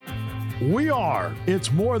We are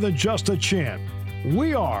It's More Than Just a Chant.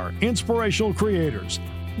 We are inspirational creators,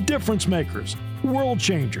 difference makers, world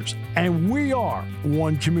changers, and we are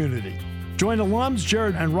one community. Join alums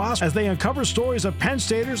Jared and Ross as they uncover stories of Penn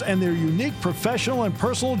Staters and their unique professional and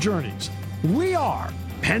personal journeys. We are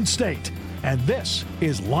Penn State, and this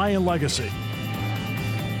is Lion Legacy.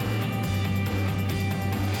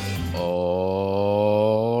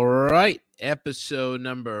 All right, episode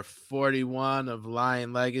number 41 of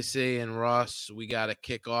Lion Legacy. And Ross, we got to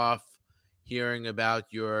kick off hearing about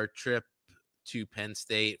your trip to Penn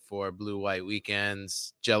State for Blue White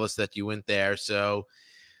Weekends. Jealous that you went there. So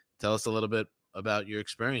tell us a little bit about your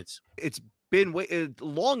experience. It's been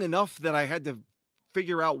long enough that I had to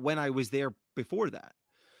figure out when I was there before that,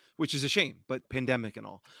 which is a shame, but pandemic and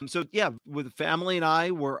all. So yeah, with family and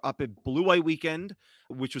I were up at Blue White Weekend,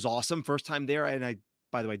 which was awesome. First time there. And I,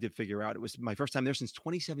 by the way, did figure out it was my first time there since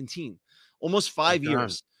 2017, almost 5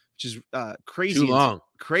 years, which is crazy,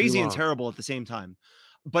 and terrible at the same time.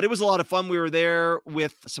 But it was a lot of fun. We were there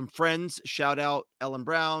with some friends. Shout out Ellen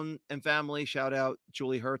Brown and family. Shout out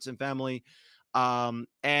Julie Hertz and family. Yeah,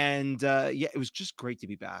 it was just great to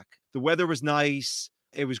be back. The weather was nice.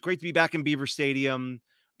 It was great to be back in Beaver Stadium.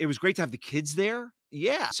 It was great to have the kids there.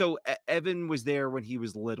 Yeah. So Evan was there when he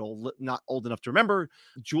was little, not old enough to remember.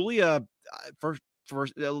 Julia,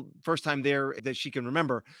 first time there that she can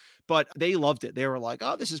remember, but they loved it. They were like,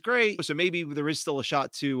 oh, this is great. So maybe there is still a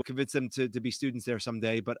shot to convince them to be students there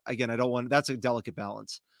someday. But again, that's a delicate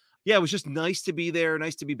balance. Yeah, it was just nice to be there.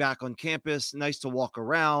 Nice to be back on campus. Nice to walk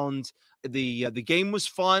around. The game was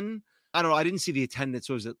fun. I don't know. I didn't see the attendance,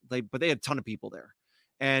 but they had a ton of people there.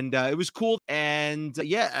 And it was cool. And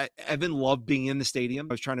yeah, Evan loved being in the stadium.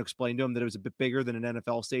 I was trying to explain to him that it was a bit bigger than an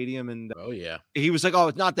NFL stadium. And oh, yeah, he was like, oh,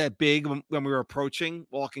 it's not that big when we were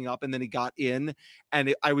walking up. And then he got in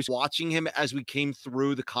and I was watching him as we came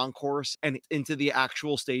through the concourse and into the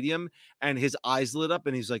actual stadium. And his eyes lit up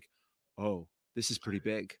and he's like, oh, this is pretty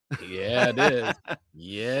big. Yeah, it is.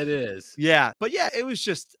 Yeah, it is. Yeah. But yeah, it was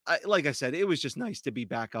just, like I said, it was just nice to be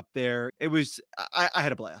back up there. It was, I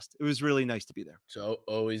had a blast. It was really nice to be there. So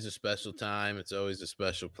always a special time. It's always a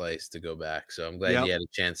special place to go back. So I'm glad you had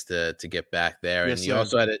a chance to get back there. Yes, and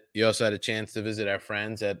you also had a chance to visit our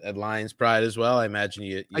friends at Lions Pride as well. I imagine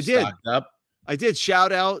you stocked up. I did.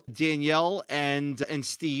 Shout out Danielle and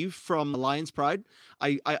Steve from Lions Pride.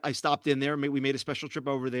 I stopped in there. We made a special trip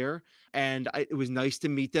over there, and it was nice to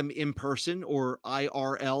meet them in person, or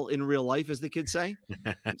IRL, in real life, as the kids say.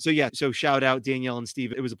 So shout out Danielle and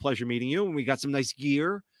Steve. It was a pleasure meeting you, and we got some nice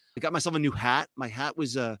gear. I got myself a new hat. My hat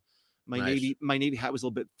was my Navy hat was a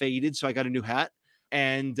little bit faded, so I got a new hat.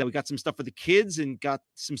 And we got some stuff for the kids, and got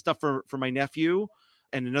some stuff for my nephew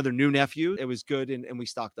and another new nephew. It was good, and we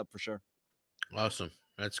stocked up for sure. Awesome.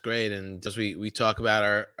 That's great. And as we talk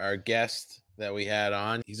about our guest that we had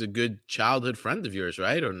on, he's a good childhood friend of yours,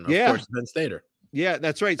 right? Of course, Penn Stater. Yeah,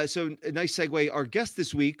 that's right. So a nice segue. Our guest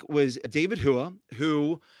this week was David Hua,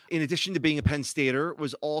 who, in addition to being a Penn Stater,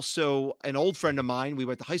 was also an old friend of mine. We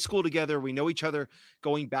went to high school together. We know each other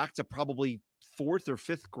going back to probably 4th or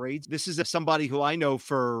 5th grade. This is somebody who I know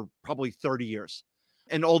for probably 30 years.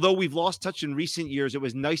 And although we've lost touch in recent years, it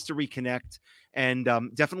was nice to reconnect, and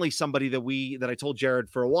definitely somebody that I told Jared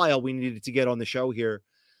for a while we needed to get on the show here.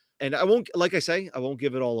 And I won't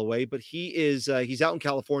give it all away, but he's out in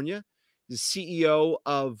California. He's CEO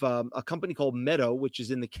of a company called Meadow, which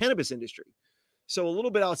is in the cannabis industry. So a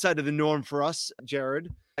little bit outside of the norm for us, Jared.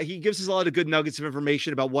 He gives us a lot of good nuggets of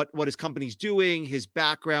information about what his company's doing, his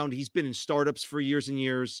background. He's been in startups for years and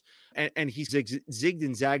years, and he's zigged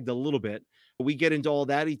and zagged a little bit. We get into all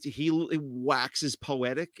that. He waxes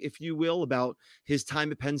poetic, if you will, about his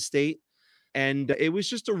time at Penn State. And it was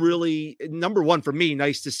just a really, number one for me,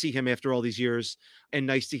 nice to see him after all these years, and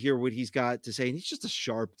nice to hear what he's got to say. And he's just a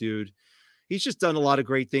sharp dude. He's just done a lot of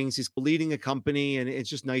great things. He's leading a company, and it's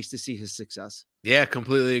just nice to see his success. Yeah,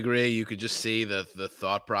 completely agree. You could just see the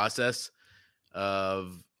thought process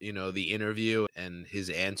of, the interview, and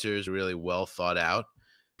his answers really well thought out.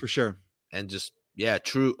 For sure. And just, yeah, a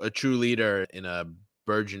true leader in a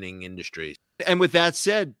burgeoning industry. And with that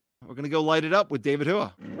said, we're going to go light it up with David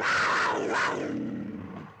Hua.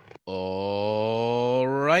 All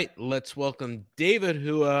right, let's welcome David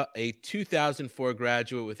Hua, a 2004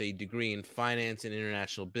 graduate with a degree in finance and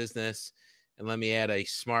international business. And let me add a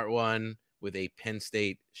smart one with a Penn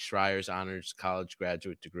State Schreyer's Honors College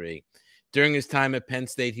graduate degree. During his time at Penn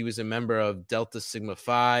State, he was a member of Delta Sigma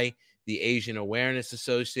Phi, the Asian Awareness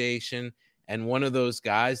Association, and one of those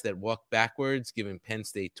guys that walk backwards giving Penn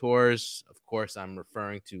State tours. Of course, I'm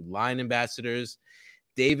referring to Line Ambassadors.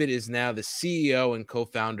 David is now the CEO and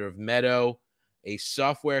co-founder of Meadow, a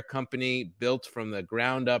software company built from the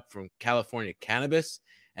ground up from California cannabis,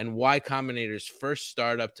 and Y Combinator's first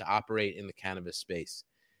startup to operate in the cannabis space.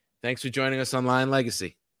 Thanks for joining us on Lion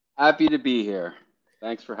Legacy. Happy to be here.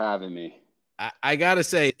 Thanks for having me. I got to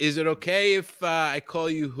say, is it okay if I call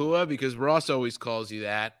you Hua? Because Ross always calls you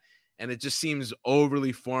that, and it just seems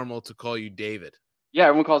overly formal to call you David. Yeah,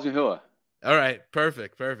 everyone calls me Hua. All right,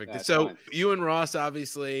 perfect. That's So fine. You and Ross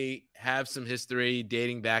obviously have some history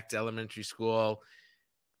dating back to elementary school.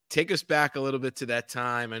 Take us back a little bit to that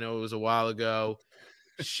time. I know it was a while ago.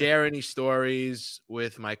 Share any stories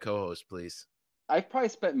with my co-host, please. I've probably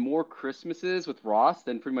spent more Christmases with Ross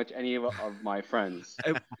than pretty much any of my friends.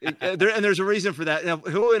 And there's a reason for that. Now,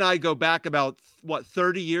 Hua and I go back about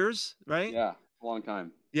 30 years, right? Yeah, a long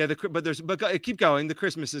time. Yeah. But keep going. The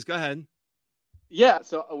Christmases. Go ahead. Yeah,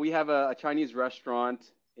 so we have a Chinese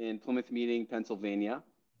restaurant in Plymouth Meeting, Pennsylvania.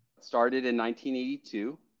 It started in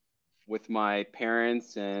 1982 with my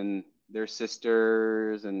parents and their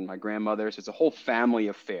sisters and my grandmother. So it's a whole family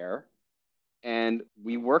affair. And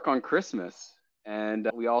we work on Christmas. And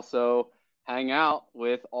we also hang out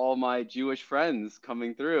with all my Jewish friends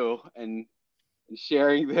coming through and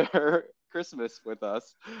sharing their Christmas with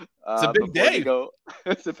us. It's a big day.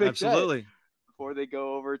 It's a big Absolutely. day. Before they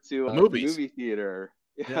go over to The the movies. movie theater.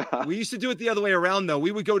 Yeah. We used to do it the other way around, though.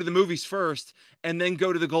 We would go to the movies first and then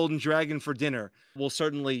go to the Golden Dragon for dinner. We'll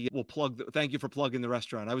plug. Thank you for plugging the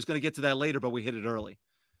restaurant. I was going to get to that later, but we hit it early.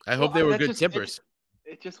 I hope they were good just, tippers.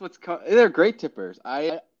 They're great tippers.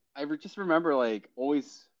 I just remember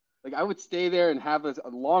always I would stay there and have a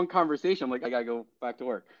long conversation. I'm like, I gotta go back to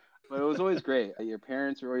work. But it was always great. Your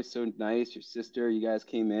parents were always so nice. Your sister, you guys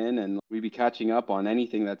came in, and we'd be catching up on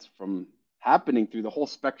anything that's from happening through the whole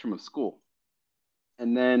spectrum of school.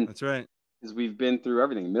 And then That's right. As we've been through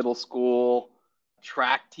everything, middle school,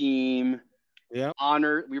 track team, yeah,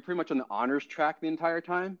 honor. We were pretty much on the honors track the entire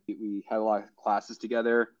time. We had a lot of classes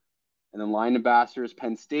together, and then line ambassadors,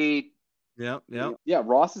 Penn State. Yeah.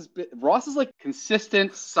 Ross is like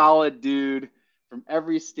consistent, solid dude from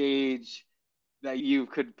every stage that you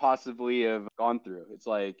could possibly have gone through. It's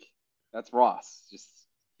like, that's Ross.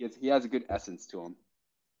 He has a good essence to him.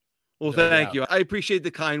 Well, thank you. I appreciate the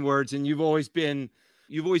kind words, and you've always been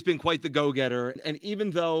quite the go-getter. And even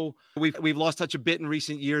though we've lost touch a bit in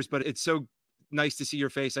recent years, but it's so nice to see your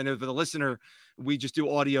face. I know for the listener, we just do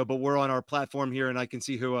audio, but we're on our platform here and I can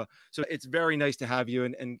see Hua. So it's very nice to have you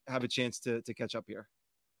and have a chance to catch up here.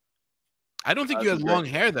 I don't think you had long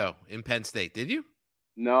hair though in Penn State, did you?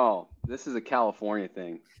 No, this is a California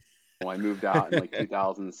thing. I moved out in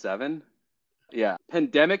 2007. Yeah.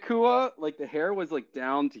 Pandemic Hua, the hair was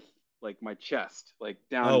down to my chest,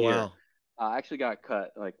 down here. Wow. I actually got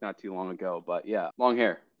cut not too long ago, but yeah, long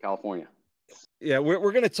hair, California. Yeah,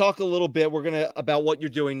 we're going to talk a little bit. About what you're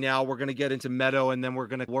doing now. We're going to get into Meadow, and then we're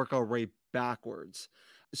going to work our way backwards.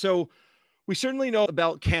 So we certainly know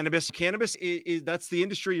about cannabis. Cannabis is that's the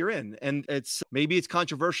industry you're in, and it's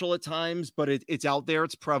controversial at times, but it's out there.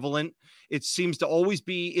 It's prevalent. It seems to always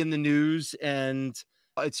be in the news, and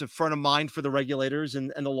it's a front of mind for the regulators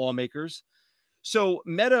and the lawmakers. So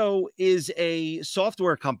Meadow is a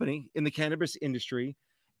software company in the cannabis industry.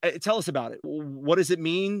 Tell us about it. What does it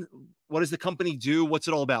mean? What does the company do? What's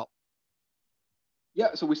it all about?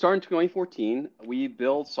 Yeah, so we started in 2014. We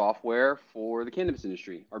build software for the cannabis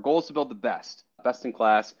industry. Our goal is to build the best in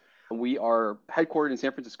class. We are headquartered in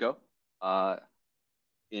San Francisco,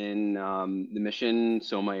 in the Mission,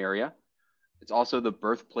 Soma area. It's also the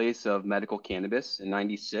birthplace of medical cannabis. In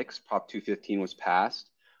 '96, Prop 215 was passed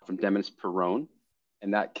from Demis Perron,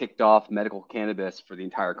 and that kicked off medical cannabis for the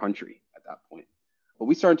entire country at that point. But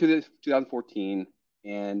we started in 2014,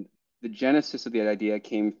 and the genesis of the idea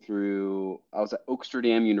came through, I was at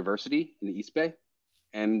Oaksterdam University in the East Bay,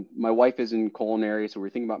 and my wife is in culinary, so we were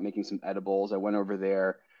thinking about making some edibles. I went over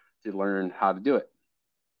there to learn how to do it.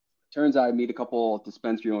 Turns out I meet a couple of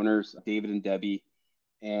dispensary owners, David and Debbie,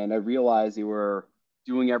 and I realized they were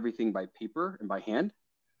doing everything by paper and by hand.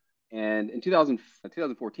 And in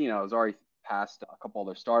 2014, I was already past a couple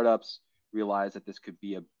other startups, realized that this could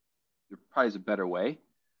be there probably is a better way.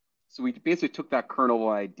 So we basically took that kernel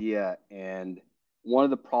of idea, and one of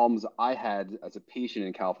the problems I had as a patient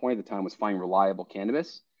in California at the time was finding reliable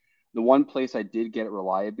cannabis. The one place I did get it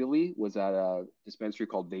reliably was at a dispensary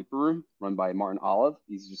called Vapor Room, run by Martin Olive.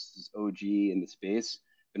 He's just this OG in the space,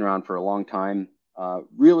 been around for a long time.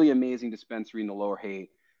 Really amazing dispensary in the Lower Haight.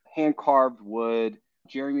 Hand-carved wood,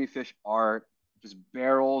 Jeremy Fish art, just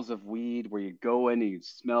barrels of weed where you go in and you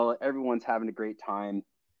smell it. Everyone's having a great time.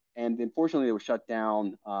 And unfortunately, they were shut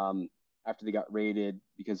down after they got raided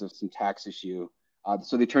because of some tax issue.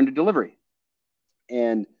 So they turned to delivery.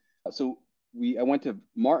 And so I went to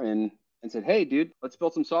Martin and said, "Hey, dude, let's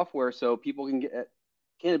build some software so people can get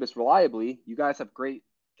cannabis reliably. You guys have great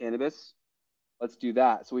cannabis. Let's do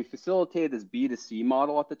that." So we facilitated this B2C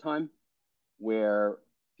model at the time, where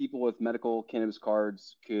people with medical cannabis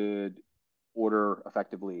cards could order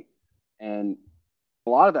effectively, and a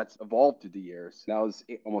lot of that's evolved through the years. That was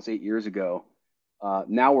almost 8 years ago.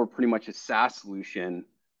 Now we're pretty much a SaaS solution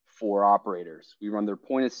for operators. We run their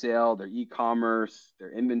point of sale, their e-commerce,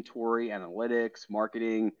 their inventory, analytics,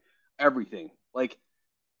 marketing, everything. Like,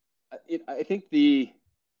 I think the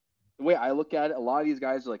way I look at it, a lot of these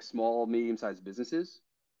guys are like small, medium-sized businesses.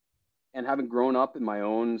 And having grown up in my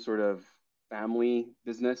own sort of family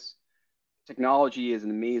business, technology is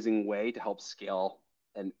an amazing way to help scale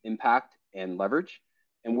and impact and leverage.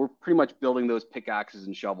 And we're pretty much building those pickaxes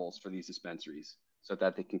and shovels for these dispensaries so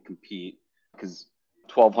that they can compete, because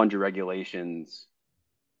 1,200 regulations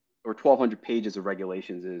or 1,200 pages of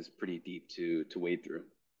regulations is pretty deep to wade through.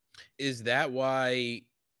 Is that why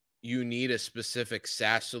you need a specific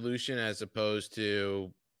SaaS solution as opposed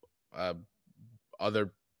to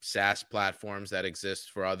other SaaS platforms that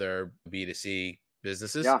exist for other B2C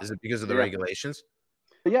businesses? Yeah. Is it because of the regulations?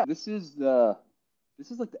 Yeah, this is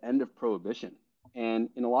like the end of prohibition. And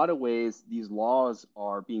in a lot of ways, these laws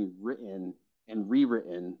are being written and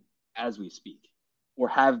rewritten as we speak, or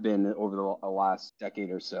have been over the last decade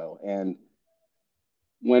or so. And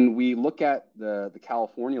when we look at the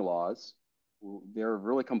California laws, they're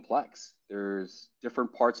really complex. There's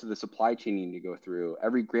different parts of the supply chain you need to go through.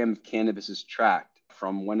 Every gram of cannabis is tracked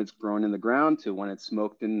from when it's grown in the ground to when it's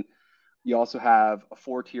smoked. And you also have a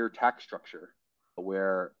 4-tier tax structure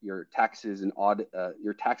where your taxes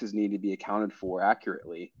need to be accounted for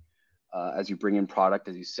accurately as you bring in product,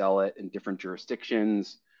 as you sell it in different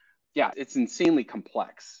jurisdictions. Yeah, it's insanely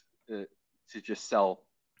complex to just sell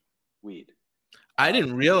weed. I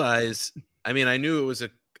didn't realize. I mean, I knew it was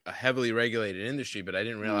a heavily regulated industry, but I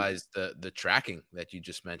didn't realize the tracking that you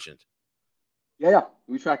just mentioned. Yeah,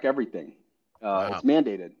 we track everything. Wow. It's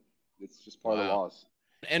mandated. It's just part of the laws.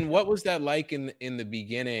 And what was that like in the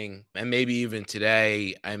beginning, and maybe even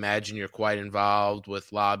today? I imagine you're quite involved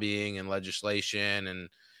with lobbying and legislation and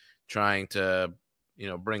trying to,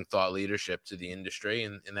 bring thought leadership to the industry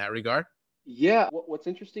in that regard. Yeah. What's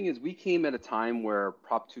interesting is we came at a time where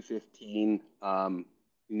Prop 215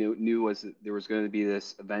 knew was that there was going to be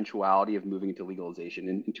this eventuality of moving into legalization.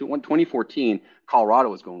 In 2014, Colorado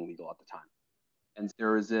was going legal at the time. And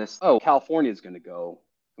there was this, California is going to go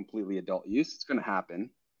completely adult use. It's going to happen.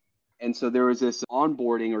 And so there was this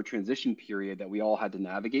onboarding or transition period that we all had to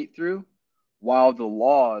navigate through while the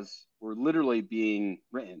laws were literally being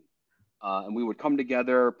written. And we would come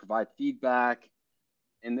together, provide feedback.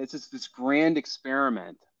 And it's just this grand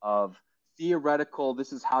experiment of theoretical,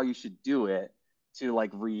 this is how you should do it, to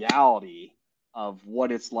like reality of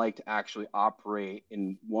what it's like to actually operate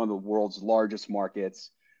in one of the world's largest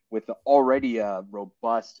markets with already a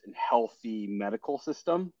robust and healthy medical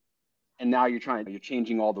system. And now you're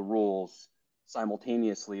changing all the rules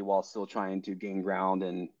simultaneously while still trying to gain ground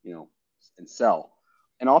and sell.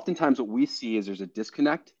 And oftentimes what we see is there's a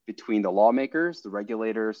disconnect between the lawmakers, the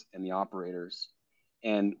regulators, and the operators.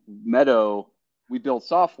 And Meadow, we build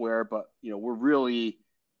software, but we're really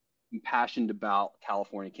impassioned about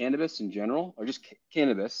California cannabis in general, or just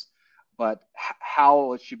cannabis, but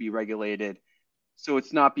how it should be regulated. So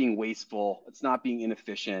it's not being wasteful, it's not being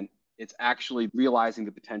inefficient, it's actually realizing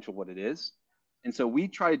the potential of what it is. And so we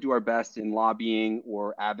try to do our best in lobbying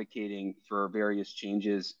or advocating for various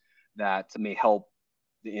changes that may help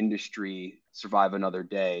the industry survive another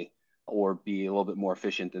day or be a little bit more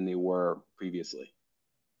efficient than they were previously.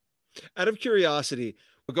 Out of curiosity,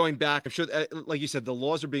 going back, I'm sure, like you said, the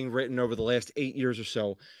laws are being written over the last 8 years or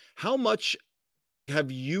so. How much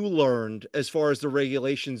have you learned as far as the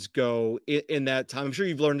regulations go in that time? I'm sure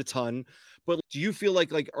you've learned a ton, but do you feel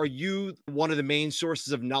like are you one of the main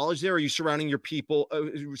sources of knowledge there? Are you surrounding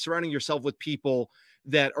yourself with people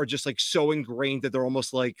that are just like so ingrained that they're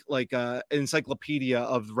almost like an encyclopedia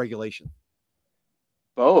of regulation?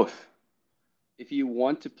 Both. If you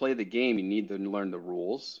want to play the game, you need to learn the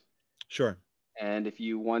rules. Sure. And if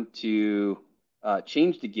you want to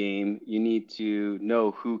change the game, you need to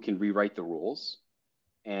know who can rewrite the rules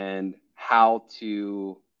and how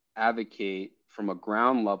to advocate from a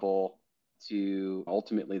ground level to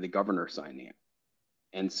ultimately the governor signing it.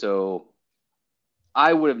 And so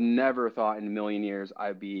I would have never thought in a million years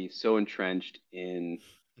I'd be so entrenched in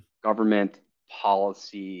government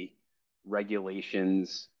policy,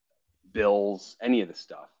 regulations, bills, any of this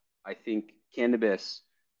stuff. I think cannabis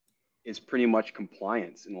is pretty much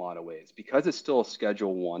compliance in a lot of ways because it's still a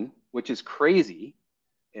Schedule 1, which is crazy.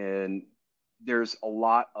 And there's a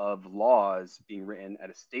lot of laws being written at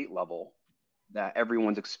a state level that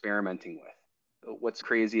everyone's experimenting with. What's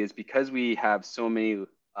crazy is because we have so many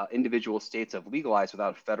individual states have legalized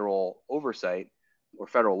without federal oversight or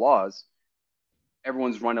federal laws,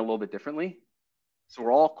 everyone's run a little bit differently. So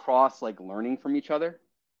we're all cross like learning from each other.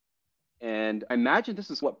 And I imagine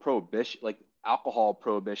this is what prohibition, like alcohol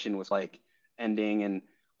prohibition was like ending, and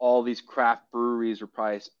all these craft breweries were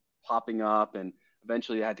probably popping up, and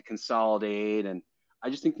eventually they had to consolidate. And I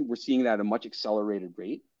just think that we're seeing that at a much accelerated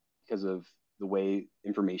rate because of the way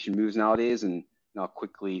information moves nowadays and how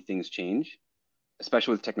quickly things change,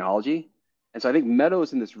 especially with technology. And so I think Meadow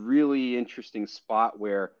is in this really interesting spot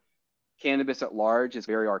where cannabis at large is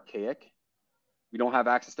very archaic. We don't have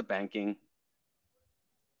access to banking.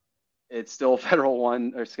 It's still a federal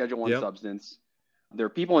one or Schedule 1 substance. There are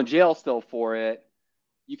people in jail still for it.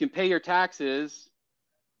 You can pay your taxes.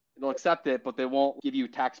 They'll accept it, but they won't give you a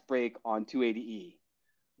tax break on 280E,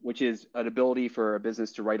 which is an ability for a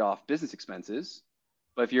business to write off business expenses.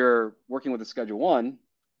 But if you're working with a Schedule 1,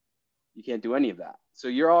 you can't do any of that. So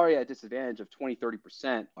you're already at a disadvantage of 20,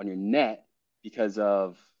 30% on your net because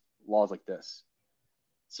of laws like this.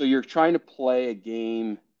 So you're trying to play a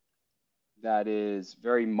game that is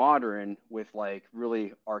very modern with like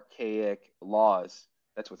really archaic laws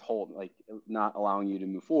that's withholding, like not allowing you to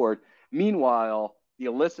move forward. Meanwhile, the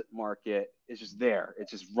illicit market is just there.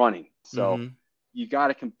 It's just running. So you got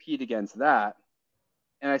to compete against that.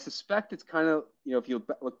 And I suspect it's kind of, if you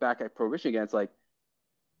look back at Prohibition again, it's like,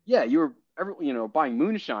 yeah, you were buying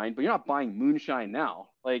moonshine, but you're not buying moonshine now.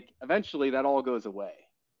 Like eventually that all goes away.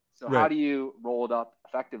 So how do you roll it up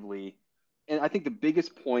effectively? And I think the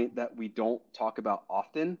biggest point that we don't talk about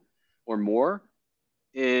often or more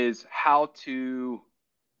is how to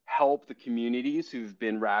help the communities who've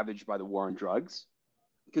been ravaged by the war on drugs.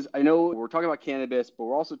 Because I know we're talking about cannabis, but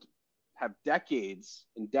we're also have decades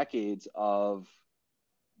and decades of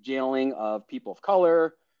jailing of people of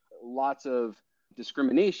color, lots of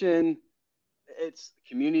discrimination. It's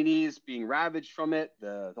communities being ravaged from it,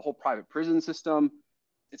 the whole private prison system.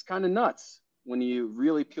 It's kind of nuts when you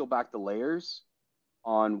really peel back the layers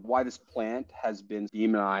on why this plant has been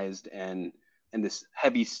demonized and this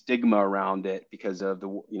heavy stigma around it because of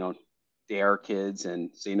the dare kids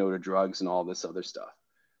and say no to drugs and all this other stuff.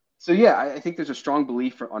 So yeah, I think there's a strong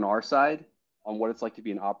belief on our side on what it's like to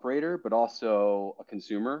be an operator, but also a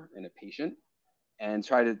consumer and a patient, and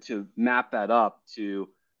try to map that up to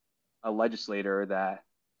a legislator that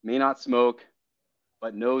may not smoke,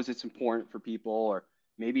 but knows it's important for people, or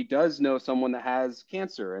maybe does know someone that has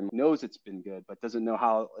cancer and knows it's been good, but doesn't know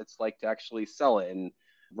how it's like to actually sell it and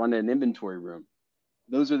run an inventory room.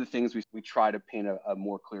 Those are the things we try to paint a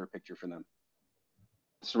more clear picture for them.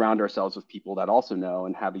 Surround ourselves with people that also know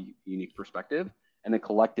and have a unique perspective. And then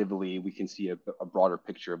collectively, we can see a broader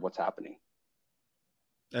picture of what's happening.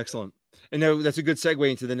 Excellent. And now that's a good segue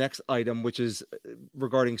into the next item, which is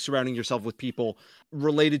regarding surrounding yourself with people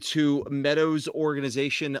related to Meadow's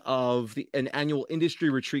organization of an annual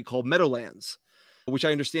industry retreat called Meadowlands, which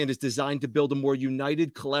I understand is designed to build a more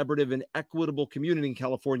united, collaborative, and equitable community in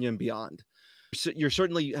California and beyond. So you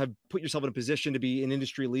certainly have put yourself in a position to be an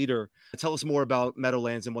industry leader. Tell us more about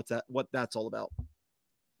Meadowlands and what that's all about.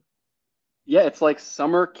 Yeah, it's like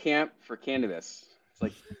summer camp for cannabis. It's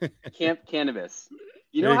like Camp Cannabis.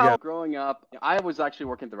 You know how growing up, I was actually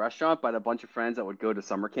working at the restaurant, but I had a bunch of friends that would go to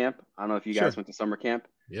summer camp. I don't know if you guys went to summer camp.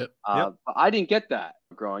 Yep. But I didn't get that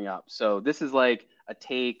growing up. So this is like a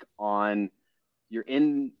take on, you're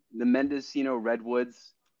in the Mendocino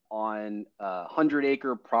Redwoods on a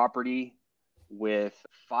 100-acre property with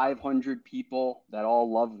 500 people that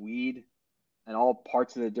all love weed and all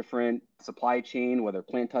parts of the different supply chain, whether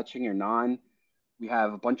plant touching or non. We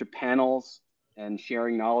have a bunch of panels and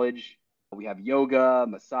sharing knowledge. We have yoga,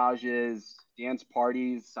 massages, dance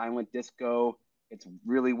parties, silent disco. It's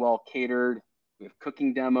really well catered. We have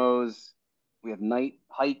cooking demos. We have night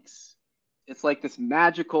hikes. It's like this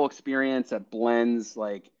magical experience that blends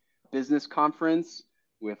like business conference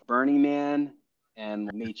with Burning Man and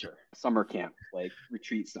nature. Summer camp, like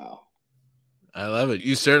retreat style. I love it.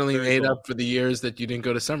 You certainly made up for the years that you didn't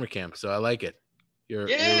go to summer camp, so I like it.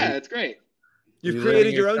 It's great. You've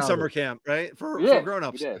created your own summer camp, right? For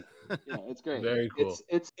grown-ups. Yeah, it's great. Very cool.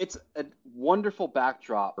 It's a wonderful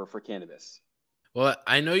backdrop for cannabis. Well,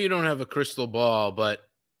 I know you don't have a crystal ball, but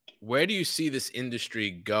where do you see this industry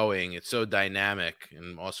going? It's so dynamic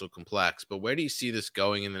and also complex, but where do you see this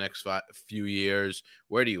going in the next few years?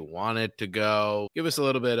 Where do you want it to go? Give us a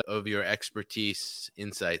little bit of your expertise,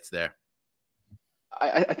 insights there.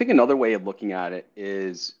 I think another way of looking at it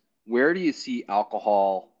is, where do you see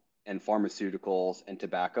alcohol and pharmaceuticals and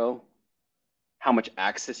tobacco how much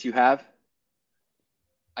access you have.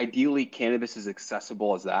 Ideally, cannabis is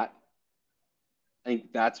accessible as that. I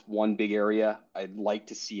think that's one big area I'd like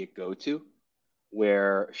to see it go to,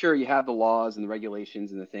 where sure you have the laws and the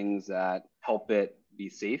regulations and the things that help it be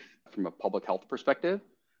safe from a public health perspective,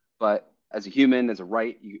 but as a human, as a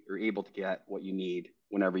right, you're able to get what you need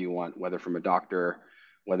whenever you want, whether from a doctor,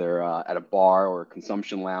 whether at a bar or a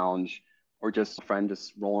consumption lounge, or just a friend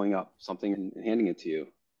just rolling up something and handing it to you.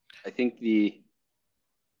 I think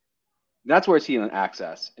that's where I see an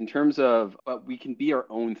access in terms of, but we can be our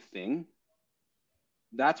own thing.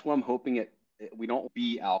 That's what I'm hoping we don't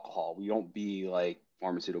be alcohol. We don't be like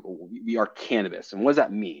pharmaceutical. We are cannabis. And what does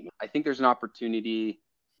that mean? I think there's an opportunity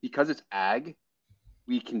because it's ag.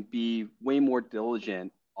 We can be way more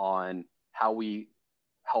diligent on how we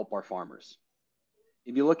help our farmers.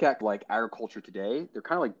 If you look at like agriculture today, they're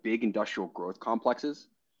kind of like big industrial growth complexes.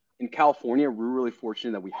 In California, we're really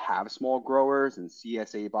fortunate that we have small growers and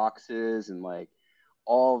CSA boxes and like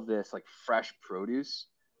all of this like fresh produce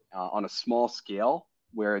on a small scale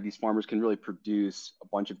where these farmers can really produce a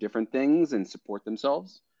bunch of different things and support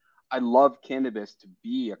themselves. I love cannabis to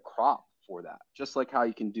be a crop for that, just like how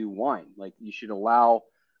you can do wine. Like you should allow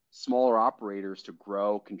smaller operators to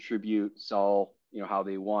grow, contribute, sell, how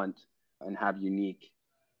they want and have unique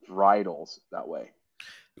varietals that way.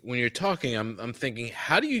 When you're talking, I'm thinking,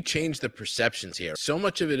 how do you change the perceptions here? So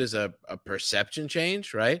much of it is a perception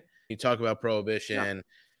change, right? You talk about prohibition. Yeah.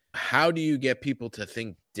 How do you get people to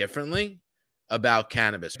think differently about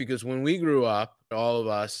cannabis? Because when we grew up, all of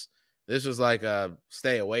us, this was like a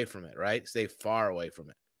stay away from it, right? Stay far away from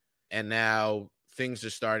it. And now things are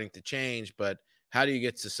starting to change, but how do you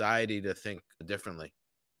get society to think differently?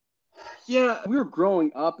 Yeah, we were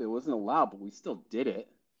growing up, it wasn't allowed, but we still did it.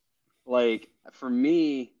 Like for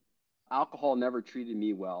me, alcohol never treated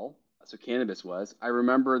me well. So cannabis was. I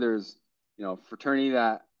remember there's, fraternity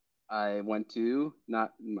that I went to,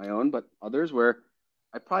 not my own, but others, where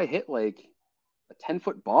I probably hit like a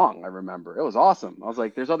 10-foot bong. I remember it was awesome. I was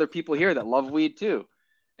like, there's other people here that love weed too.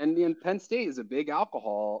 And Penn State is a big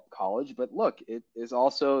alcohol college, but look, it is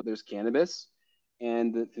also, there's cannabis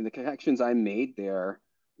and the connections I made there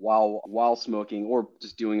while smoking or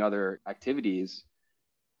just doing other activities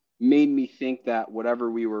made me think that whatever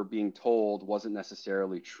we were being told wasn't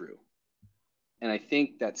necessarily true. And I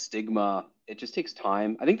think that stigma, it just takes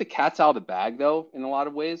time. I think the cat's out of the bag, though, in a lot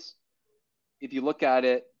of ways. If you look at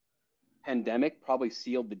it, pandemic probably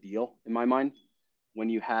sealed the deal, in my mind. When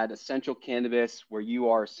you had essential cannabis, where you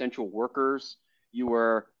are essential workers, you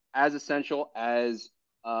were as essential as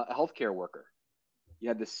a healthcare worker. You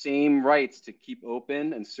had the same rights to keep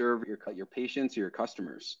open and serve your patients or your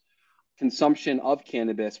customers. Consumption of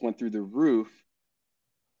cannabis went through the roof.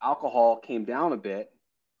 Alcohol came down a bit,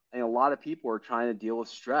 and a lot of people are trying to deal with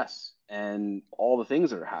stress and all the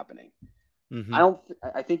things that are happening. Mm-hmm.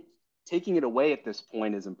 I think taking it away at this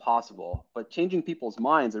point is impossible, but changing people's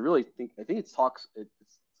minds, I think it's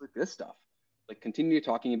like this stuff, like continue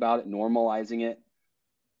talking about it, normalizing it,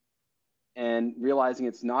 and realizing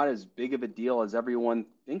it's not as big of a deal as everyone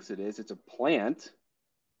thinks it is. It's a plant.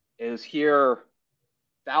 It was here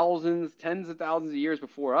thousands, tens of thousands of years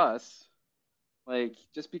before us. Like,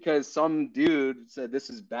 just because some dude said this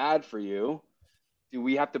is bad for you, do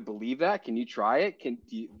we have to believe that? Can you try it?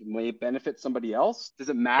 May it benefit somebody else? Does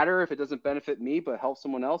it matter if it doesn't benefit me but help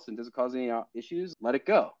someone else and doesn't cause any issues? Let it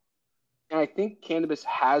go. And I think cannabis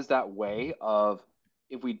has that way of,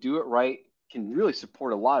 if we do it right, can really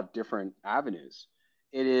support a lot of different avenues.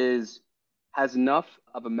 It has enough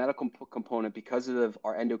of a medical component because of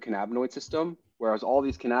our endocannabinoid system, whereas all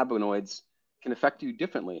these cannabinoids can affect you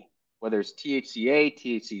differently, whether it's THCA,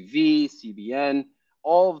 THCV, CBN,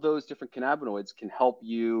 all of those different cannabinoids can help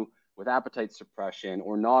you with appetite suppression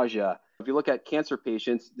or nausea. If you look at cancer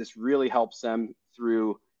patients, this really helps them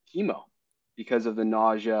through chemo because of the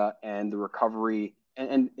nausea and the recovery.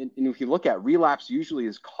 And if you look at relapse, usually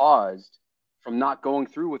is caused from not going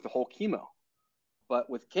through with the whole chemo. But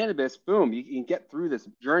with cannabis, boom, you can get through this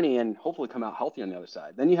journey and hopefully come out healthy on the other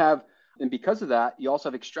side. Then and because of that, you also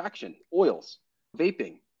have extraction, oils,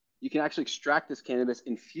 vaping. You can actually extract this cannabis,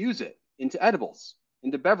 infuse it into edibles,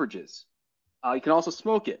 into beverages. You can also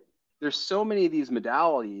smoke it. There's so many of these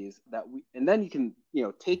modalities and then you can,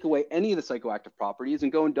 take away any of the psychoactive properties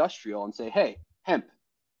and go industrial and say, hey, hemp.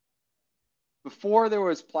 Before there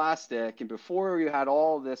was plastic and before you had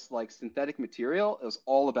all this like synthetic material, it was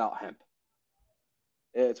all about hemp.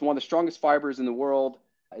 It's one of the strongest fibers in the world.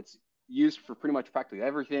 It's used for pretty much practically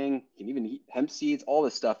everything. You can even eat hemp seeds. All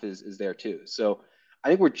this stuff is there too. So I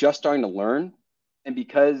think we're just starting to learn. And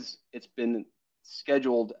because it's been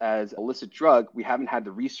scheduled as an illicit drug, we haven't had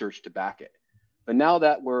the research to back it. But now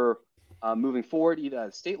that we're moving forward, even at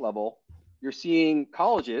a state level, you're seeing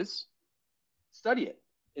colleges study it.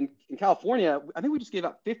 In California, I think we just gave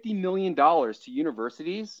out $50 million to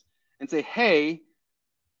universities and say, hey,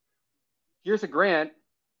 here's a grant,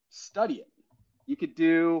 study it. You could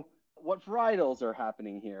do what varietals are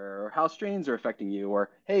happening here, or how strains are affecting you, or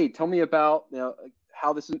hey, tell me about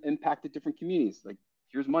how this impacted different communities. Like,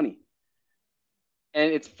 here's money.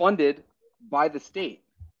 And it's funded by the state.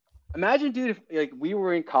 Imagine, dude, if like we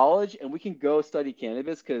were in college and we can go study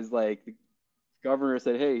cannabis because like the governor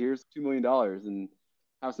said, hey, here's $2 million and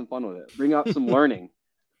have some fun with it. Bring up some learning.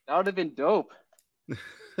 That would have been dope.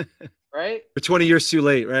 Right? We're 20 years too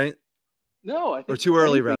late, right? No, I think or too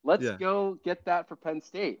early. Let's go get that for Penn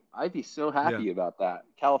State. I'd be so happy about that.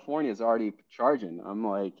 California is already charging. I'm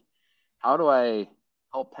like, how do I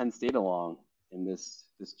help Penn State along in this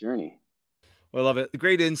journey? Well, I love it.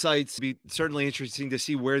 Great insights. It'll be certainly interesting to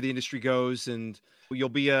see where the industry goes, and you'll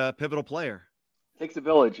be a pivotal player. Takes a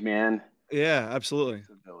village, man. Yeah, absolutely. Takes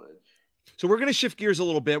a village. So we're going to shift gears a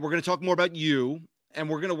little bit. We're going to talk more about you, and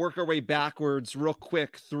we're going to work our way backwards real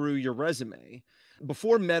quick through your resume.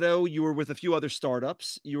 Before Meadow, you were with a few other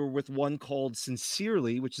startups. You were with one called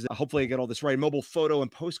Sincerely, which is, hopefully I get all this right, mobile photo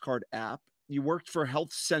and postcard app. You worked for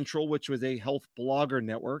Health Central, which was a health blogger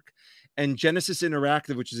network, and Genesis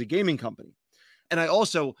Interactive, which is a gaming company. And I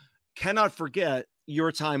also cannot forget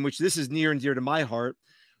your time, which this is near and dear to my heart,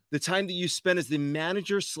 the time that you spent as the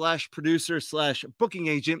manager / producer / booking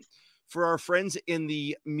agent for our friends in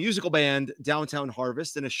the musical band Downtown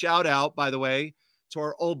Harvest. And a shout out, by the way, to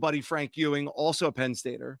our old buddy, Frank Ewing, also a Penn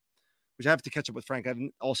Stater, which I have to catch up with Frank. I've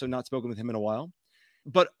also not spoken with him in a while.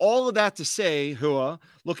 But all of that to say, Hua,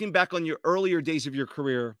 looking back on your earlier days of your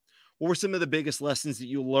career, what were some of the biggest lessons that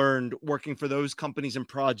you learned working for those companies and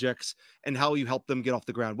projects, and how you helped them get off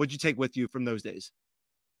the ground? What'd you take with you from those days?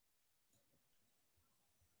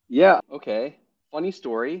 Yeah. Okay. Funny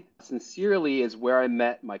story. Sincerely is where I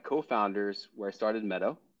met my co-founders, where I started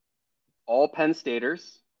Meadow. All Penn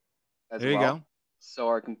Staters as well. There you go. So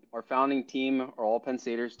our founding team are all Penn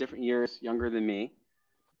Staters, different years, younger than me.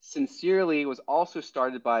 Sincerely was also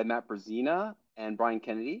started by Matt Brzezina and Brian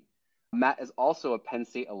Kennedy. Matt is also a Penn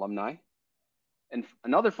State alumni. And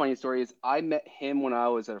another funny story is I met him when I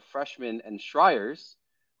was a freshman in Schreier's,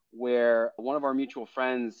 where one of our mutual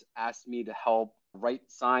friends asked me to help write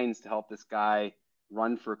signs to help this guy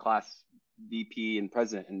run for class VP and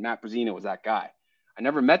president. And Matt Brzezina was that guy. I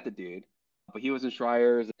never met the dude, but he was in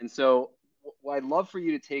Schreier's. And so what I'd love for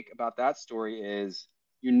you to take about that story is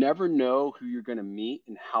you never know who you're going to meet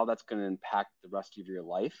and how that's going to impact the rest of your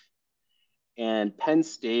life. And Penn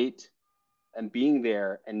State and being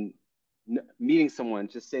there and meeting someone,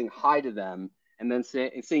 just saying hi to them, and then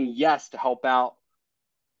saying yes to help out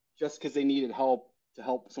just because they needed help to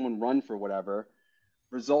help someone run for whatever,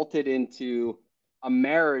 resulted into a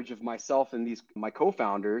marriage of myself and my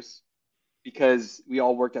co-founders, because we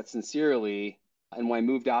all worked at Sincerely. And when I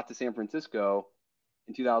moved out to San Francisco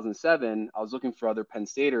in 2007, I was looking for other Penn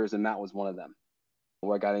Staters, and Matt was one of them,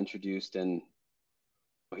 where I got introduced, and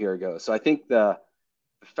here it goes. So I think the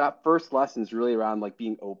first lesson is really around like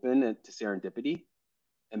being open to serendipity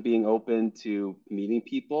and being open to meeting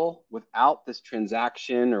people without this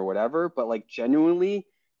transaction or whatever, but like genuinely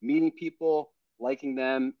meeting people, liking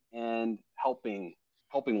them, and helping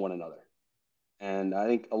one another. And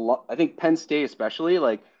I think Penn State especially,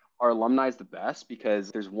 like, our alumni is the best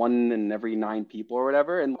because there's one in every 9 people or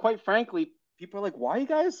whatever. And quite frankly, people are like, why are you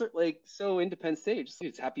guys like so into Penn State? Just,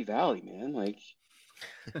 it's Happy Valley, man. Like,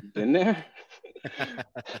 been there?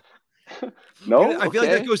 No, I feel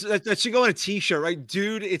like that should go on a T-shirt, right?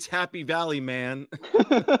 Dude, it's Happy Valley, man.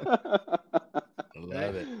 I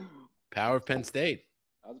love it. Power of Penn State.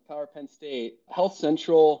 I was a Power of Penn State. Health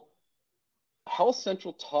Central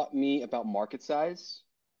taught me about market size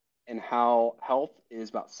and how health is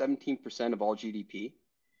about 17% of all GDP,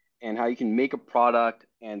 and how you can make a product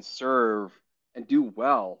and serve and do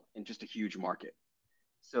well in just a huge market.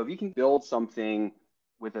 So if you can build something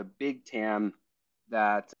with a big TAM,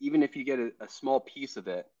 that even if you get a small piece of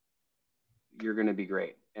it, you're going to be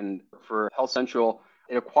great. And for Health Central,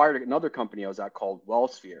 it acquired another company I was at called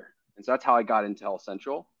WellSphere. And so that's how I got into Health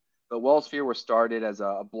Central. But WellSphere was started as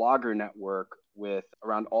a blogger network with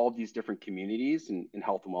around all of these different communities in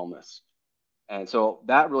health and wellness. And so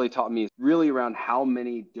that really taught me really around how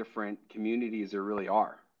many different communities there really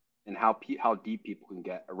are, and how deep people can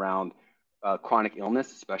get around chronic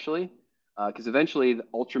illness, especially. Because eventually the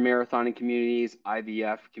ultramarathoning communities,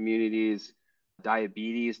 IVF communities,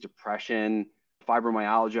 diabetes, depression,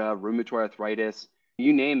 fibromyalgia, rheumatoid arthritis,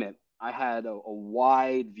 you name it. I had a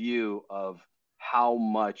wide view of how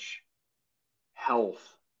much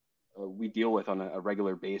health we deal with on a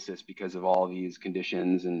regular basis because of all these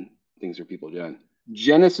conditions and things that people are doing.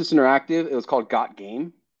 Genesis Interactive, it was called Got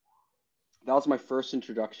Game. That was my first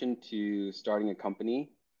introduction to starting a company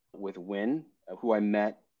with Win, who I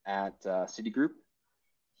met at Citigroup.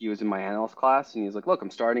 He was in my analyst class and he was like, look, I'm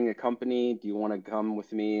starting a company. Do you want to come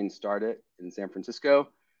with me and start it in San Francisco?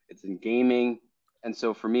 It's in gaming. And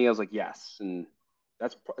so for me, I was like, yes. And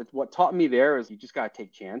that's what taught me there is you just got to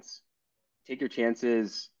take chance. Take your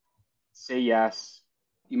chances, say yes.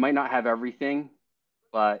 You might not have everything,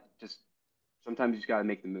 but just sometimes you just got to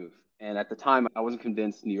make the move. And at the time, I wasn't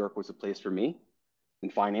convinced New York was a place for me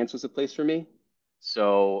and finance was a place for me.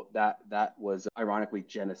 So that was ironically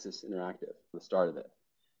Genesis Interactive, the start of it.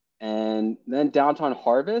 And then Downtown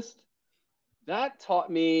Harvest, that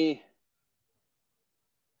taught me,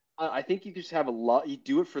 I think you just have a love, you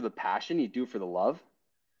do it for the passion, you do it for the love.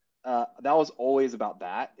 That was always about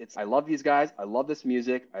that. I love these guys. I love this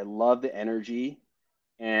music. I love the energy.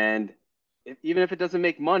 And even if it doesn't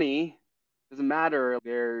make money, it doesn't matter.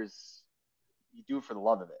 You do it for the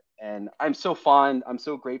love of it. And I'm so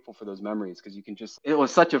grateful for those memories because it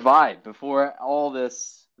was such a vibe before all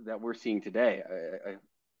this that we're seeing today.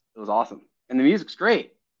 It was awesome. And the music's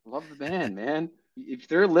great. I love the band, man. If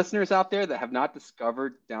there are listeners out there that have not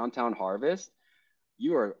discovered Downtown Harvest,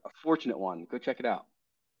 you are a fortunate one. Go check it out.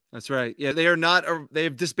 That's right. Yeah, they are not. They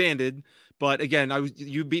have disbanded. But again,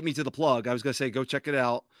 you beat me to the plug. I was gonna say go check it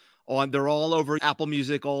out. They're all over Apple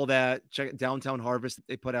Music, all that. Check it, Downtown Harvest.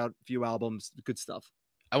 They put out a few albums. Good stuff.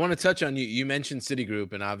 I want to touch on you mentioned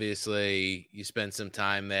Citigroup, and obviously you spent some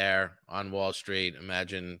time there on Wall Street.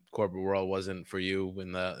 Imagine corporate world wasn't for you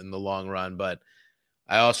in the long run, but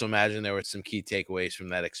I also imagine there were some key takeaways from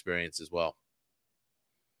that experience as well.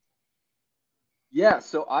 Yeah,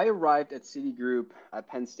 so I arrived at Citigroup at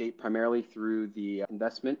Penn State primarily through the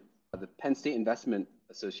Penn State Investment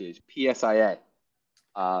Association, PSIA.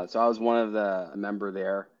 So I was a member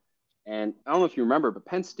there. And I don't know if you remember, but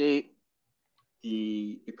Penn State,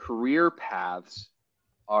 the career paths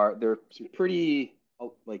there are some pretty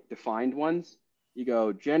defined ones. You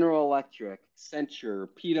go General Electric, Accenture,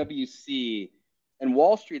 PwC, and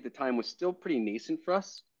Wall Street at the time was still pretty nascent for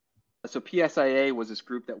us. So PSIA was this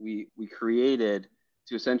group that we created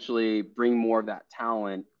to essentially bring more of that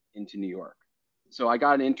talent into New York. So I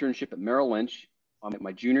got an internship at Merrill Lynch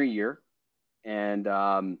my junior year and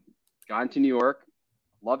got into New York,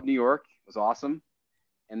 loved New York, it was awesome.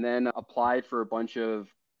 And then applied for a bunch of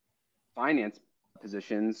finance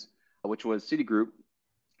positions, which was Citigroup,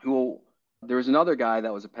 there was another guy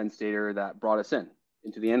that was a Penn Stater that brought us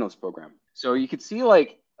into the analyst program. So you could see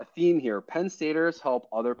a theme here. Penn Staters help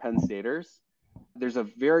other Penn Staters. There's a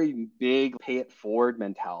very big pay it forward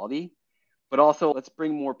mentality, but also let's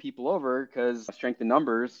bring more people over because strength in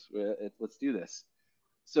numbers, let's do this.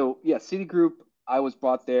 So yeah, Citigroup, I was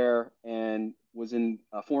brought there and was in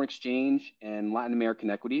foreign exchange and Latin American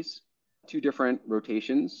equities, 2 different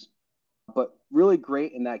rotations, but really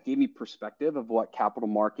great. And that gave me perspective of what capital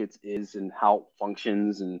markets is and how it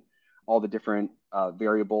functions and all the different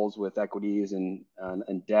variables with equities and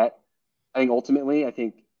debt. I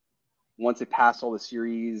think once it passed all the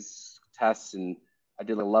series tests and I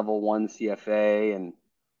did a level 1 CFA and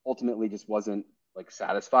ultimately just wasn't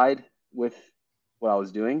satisfied with what I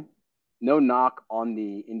was doing. No knock on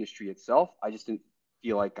the industry itself. I just didn't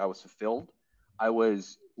feel like I was fulfilled. I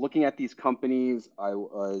was looking at these companies. I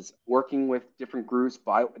was working with different groups,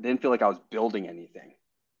 but I didn't feel like I was building anything.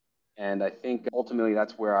 And I think ultimately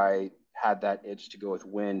that's where I had that itch to go with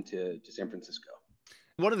Win to San Francisco.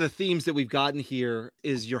 One of the themes that we've gotten here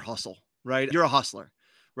is your hustle, right? You're a hustler,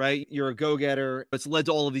 right? You're a go-getter. It's led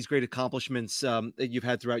to all of these great accomplishments that you've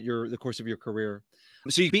had throughout the course of your career.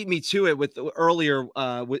 So you beat me to it earlier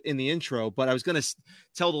in the intro, but I was going to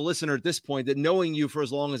tell the listener at this point that knowing you for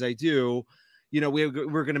as long as I do,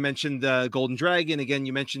 we're going to mention the Golden Dragon. Again,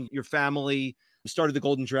 you mentioned your family started the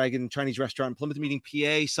Golden Dragon Chinese restaurant in Plymouth Meeting,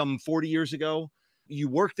 PA, some 40 years ago. You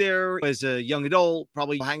worked there as a young adult,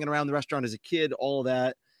 probably hanging around the restaurant as a kid, all of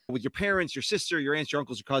that with your parents, your sister, your aunts, your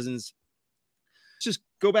uncles, your cousins. Just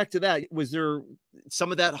go back to that. Was there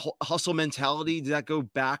some of that hustle mentality? Did that go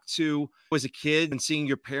back to as a kid and seeing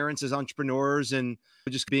your parents as entrepreneurs and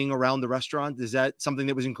just being around the restaurant? Is that something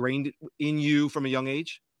that was ingrained in you from a young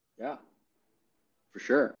age? Yeah, for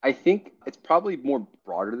sure. I think it's probably more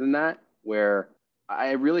broader than that, where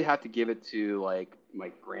I really have to give it to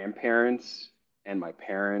my grandparents and my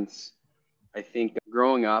parents. I think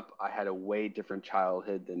growing up, I had a way different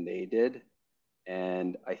childhood than they did.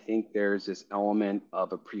 And I think there's this element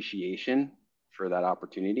of appreciation for that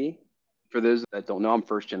opportunity. For those that don't know, I'm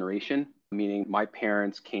first generation. meaning my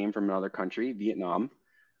parents came from another country, Vietnam,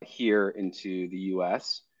 here into the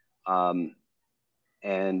US, and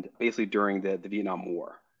basically during the Vietnam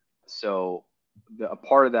War. So a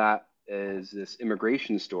part of that is this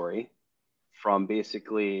immigration story from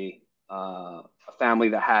basically a family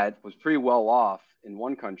that was pretty well off in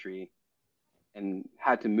one country and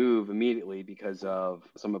had to move immediately because of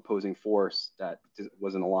some opposing force that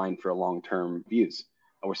wasn't aligned for long-term views.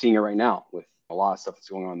 And we're seeing it right now with a lot of stuff that's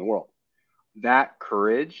going on in the world. That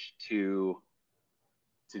courage to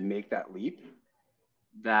make that leap,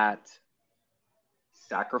 that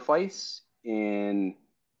sacrifice in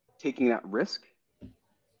taking that risk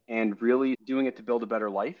and really doing it to build a better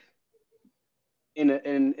life in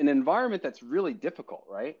an environment that's really difficult,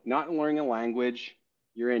 right? Not learning a language.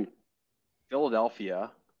 You're in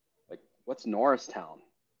Philadelphia. Like, what's Norristown?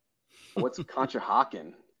 What's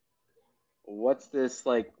Conshohocken? What's this,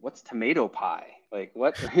 like, what's tomato pie? Like,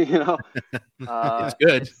 what, It's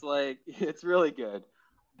good. It's like, it's really good.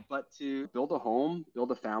 But to build a home,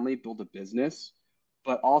 build a family, build a business,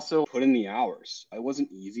 but also put in the hours. It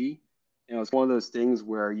wasn't easy. And it was one of those things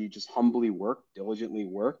where you just humbly worked, diligently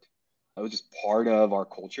worked. It was just part of our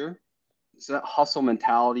culture. So that hustle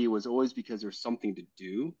mentality was always because there's something to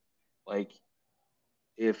do. Like,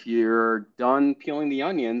 if you're done peeling the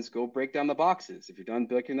onions, go break down the boxes. If you're done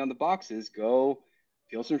breaking down the boxes, go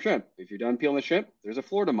peel some shrimp. If you're done peeling the shrimp, there's a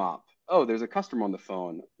floor to mop. Oh, there's a customer on the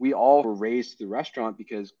phone. We all were raised through the restaurant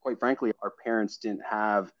because, quite frankly, our parents didn't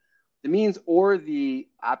have the means or the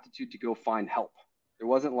aptitude to go find help. There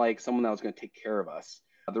wasn't like someone that was going to take care of us.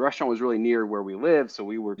 The restaurant was really near where we lived, so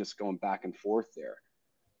we were just going back and forth there.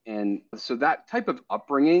 And so that type of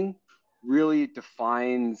upbringing really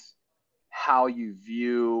defines how you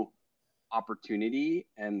view opportunity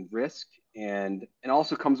and risk, and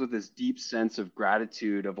also comes with this deep sense of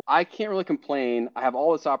gratitude of, I can't really complain. I have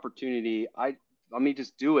all this opportunity. Let me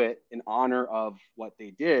just do it in honor of what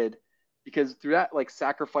they did, because through that, like,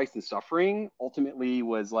 sacrifice and suffering ultimately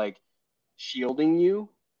was like shielding you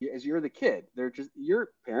as you're the kid. They're just your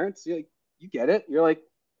parents. You get it. You're like,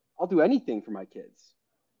 I'll do anything for my kids.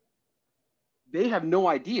 They have no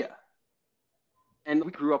idea. And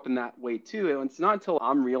we grew up in that way too. And it's not until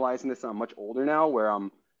I'm realizing this, I'm much older now, where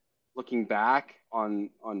I'm looking back on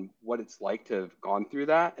what it's like to have gone through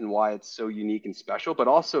that and why it's so unique and special, but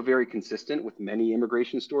also very consistent with many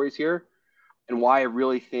immigration stories here. And why I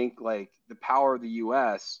really think, like, the power of the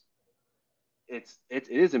US, it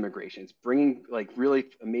is immigration. It's bringing, like, really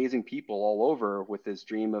amazing people all over with this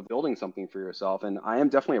dream of building something for yourself. And I am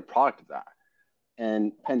definitely a product of that.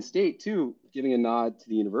 And Penn State too, giving a nod to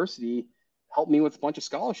the university, helped me with a bunch of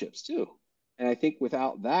scholarships too. And I think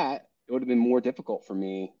without that, it would have been more difficult for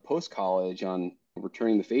me post-college on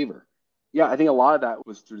returning the favor. Yeah, I think a lot of that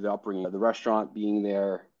was through the upbringing, the restaurant being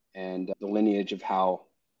there, and the lineage of how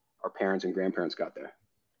our parents and grandparents got there.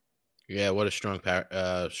 Yeah, what a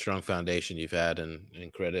strong foundation you've had,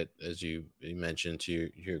 and credit, as you mentioned, to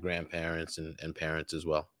your grandparents and parents as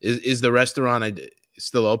well. Is the restaurant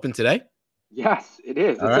still open today? Yes, it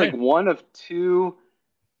is. All it's right. Like one of two,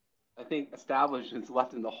 I think, establishments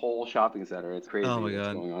left in the whole shopping center. It's crazy. Oh my what's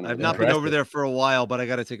God. going on I've over not there. been over there for a while, but I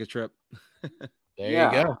got to take a trip. There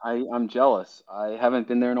you go. I'm jealous. I haven't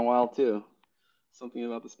been there in a while too. Something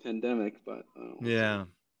about this pandemic, but Yeah.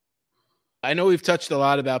 I know we've touched a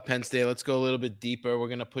lot about Penn State. Let's go a little bit deeper. We're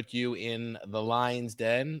going to put you in the Lions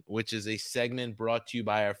Den, which is a segment brought to you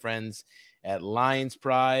by our friends at Lions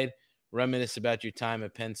Pride. Reminisce about your time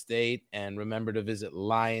at Penn State, and remember to visit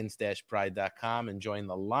lions-pride.com and join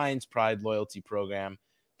the Lions Pride loyalty program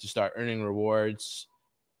to start earning rewards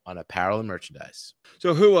on apparel and merchandise.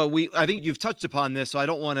 So Hua, I think you've touched upon this, so I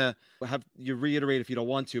don't want to have you reiterate if you don't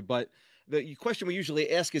want to, but the question we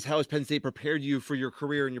usually ask is, how has Penn State prepared you for your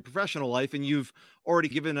career and your professional life? And you've already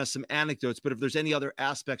given us some anecdotes, but if there's any other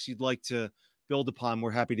aspects you'd like to build upon,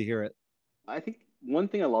 we're happy to hear it. I think one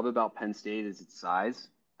thing I love about Penn State is its size.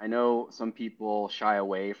 I know some people shy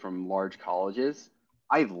away from large colleges.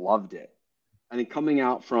 I loved it. I think coming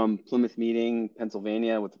out from Plymouth Meeting,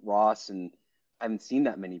 Pennsylvania with Ross, and I haven't seen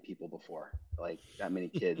that many people before, like that many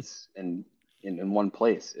kids in one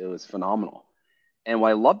place. It was phenomenal. And what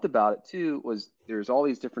I loved about it too was there's all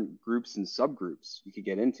these different groups and subgroups you could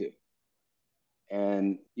get into.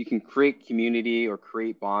 And you can create community or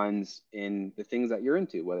create bonds in the things that you're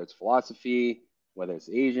into, whether it's philosophy, whether it's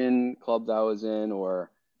Asian clubs I was in,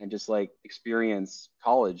 and just like experience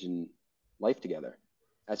college and life together.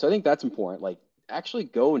 And so I think that's important. Like, actually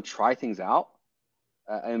go and try things out.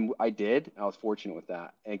 And I did. I was fortunate with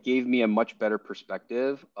that. And it gave me a much better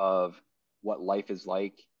perspective of what life is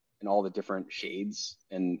like and all the different shades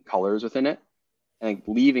and colors within it. And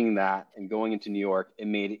leaving that and going into New York, it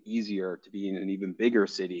made it easier to be in an even bigger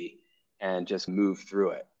city and just move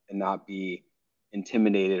through it and not be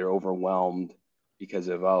intimidated or overwhelmed because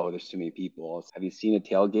of, oh, there's too many people. Have you seen a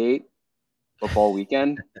tailgate football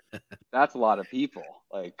weekend? That's a lot of people.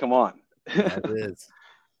 Like, come on. That is.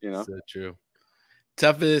 So true.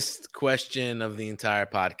 Toughest question of the entire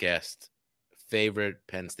podcast. Favorite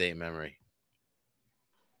Penn State memory?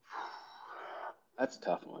 That's a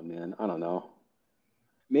tough one, man. I don't know.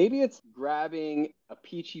 Maybe it's grabbing a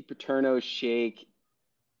peachy Paterno shake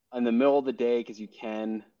in the middle of the day because you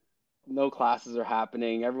can. No classes are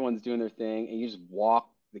happening. Everyone's doing their thing. And you just walk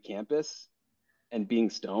the campus and being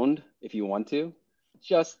stoned if you want to.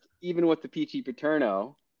 Just even with the peachy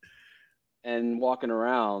Paterno and walking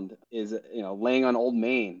around is, laying on Old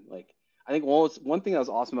Main. Like, I think one thing that was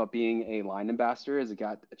awesome about being a line ambassador is it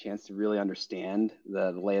got a chance to really understand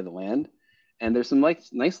the lay of the land. And there's some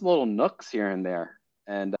nice little nooks here and there.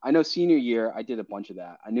 And I know senior year, I did a bunch of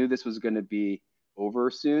that. I knew this was going to be over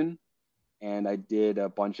soon. And I did a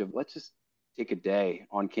bunch of, let's just take a day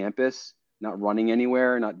on campus, not running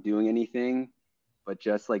anywhere, not doing anything, but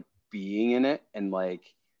just like being in it and like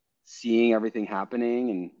seeing everything happening.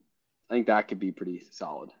 And I think that could be pretty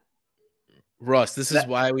solid. Russ, this is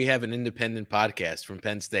why we have an independent podcast from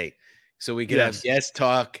Penn State. So we can have guests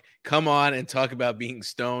come on and talk about being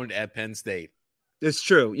stoned at Penn State. It's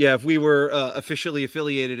true. Yeah, if we were officially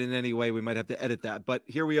affiliated in any way, we might have to edit that. But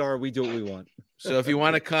here we are. We do what we want. So if you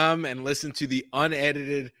want to come and listen to the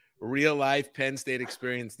unedited, real-life Penn State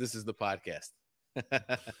experience, this is the podcast.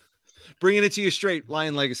 Bringing it to you straight,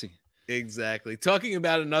 Lion Legacy. Exactly. Talking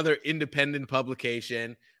about another independent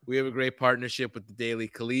publication, we have a great partnership with the Daily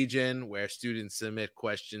Collegian, where students submit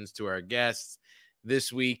questions to our guests.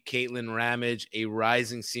 This week, Caitlin Ramage, a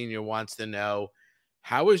rising senior, wants to know,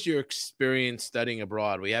 how was your experience studying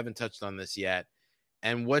abroad? We haven't touched on this yet.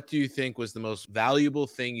 And what do you think was the most valuable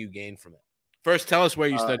thing you gained from it? First, tell us where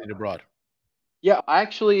you studied abroad. Yeah, I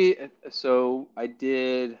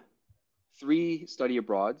did 3 study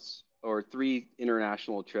abroads or 3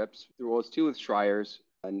 international trips. There was 2 with Schreier's,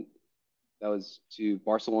 and that was to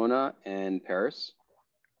Barcelona and Paris.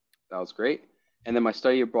 That was great. And then my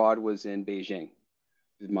study abroad was in Beijing,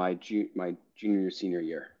 my junior senior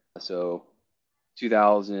year. So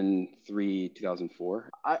 2003, 2004.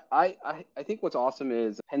 I think what's awesome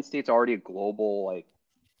is Penn State's already a global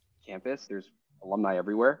campus. There's alumni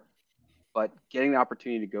everywhere, but getting the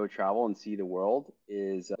opportunity to go travel and see the world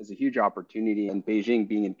is a huge opportunity. And Beijing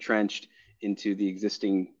being entrenched into the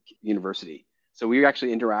existing university, so we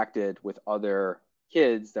actually interacted with other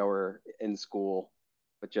kids that were in school,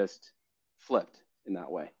 but just flipped in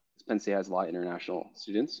that way. Penn State has a lot of international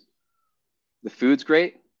students. The food's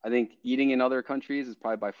great. I think eating in other countries is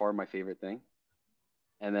probably by far my favorite thing.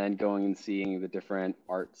 And then going and seeing the different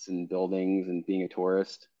arts and buildings and being a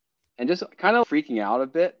tourist and just kind of freaking out a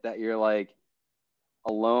bit that you're like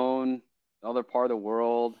alone, another part of the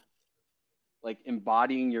world, like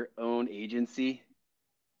embodying your own agency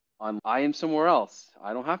on I am somewhere else.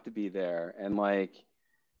 I don't have to be there. And like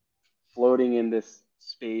floating in this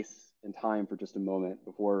space and time for just a moment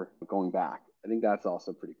before going back. I think that's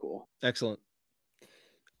also pretty cool. Excellent.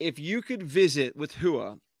 If you could visit with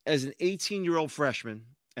Hua as an 18-year-old freshman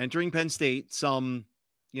entering Penn State some,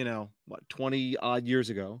 20 odd years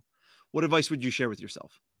ago, what advice would you share with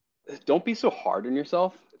yourself? Don't be so hard on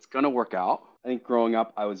yourself. It's going to work out. I think growing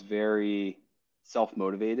up, I was very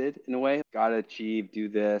self-motivated in a way. Got to achieve, do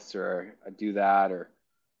this or do that. Or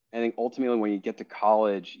I think ultimately when you get to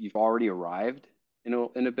college, you've already arrived in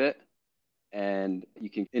a bit and you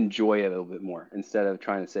can enjoy it a little bit more instead of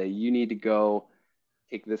trying to say, you need to go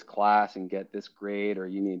take this class and get this grade, or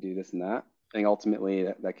you need to do this and that. I think ultimately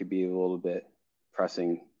that could be a little bit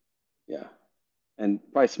pressing. Yeah. And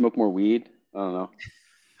probably smoke more weed. I don't know.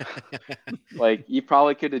 Like you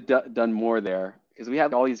probably could have done more there because we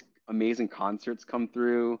had all these amazing concerts come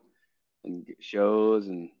through and shows,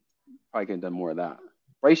 and probably could have done more of that.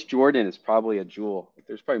 Bryce Jordan is probably a jewel. Like,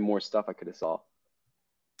 there's probably more stuff I could have saw.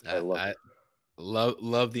 I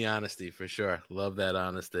love the honesty for sure. Love that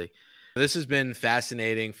honesty. This has been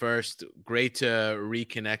fascinating. First, great to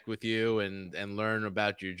reconnect with you and learn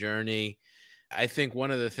about your journey. I think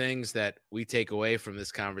one of the things that we take away from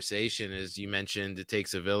this conversation is you mentioned it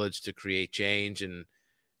takes a village to create change, and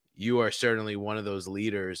you are certainly one of those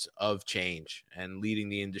leaders of change and leading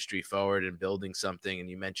the industry forward and building something. And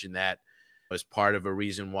you mentioned that was part of a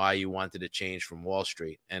reason why you wanted to change from Wall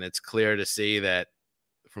Street. And it's clear to see that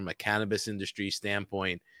from a cannabis industry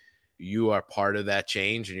standpoint, you are part of that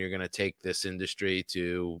change, and you're going to take this industry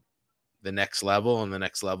to the next level and the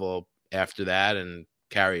next level after that, and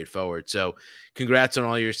carry it forward. So congrats on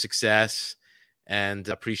all your success, and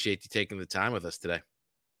appreciate you taking the time with us today.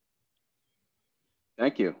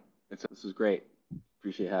 Thank you. This was great.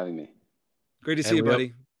 Appreciate having me. Great to see you,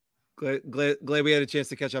 buddy. Glad we had a chance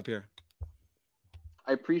to catch up here.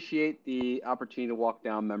 I appreciate the opportunity to walk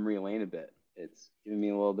down memory lane a bit. It's giving me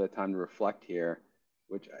a little bit of time to reflect here,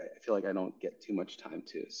 which I feel like I don't get too much time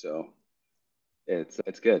to. So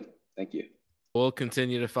it's good. Thank you. We'll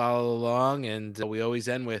continue to follow along, and we always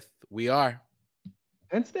end with, we are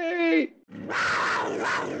Penn State.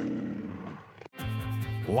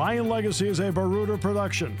 Lion Legacy is a Baruda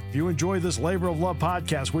production. If you enjoy this Labor of Love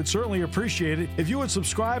podcast, we'd certainly appreciate it if you would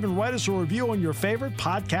subscribe and write us a review on your favorite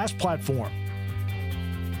podcast platform.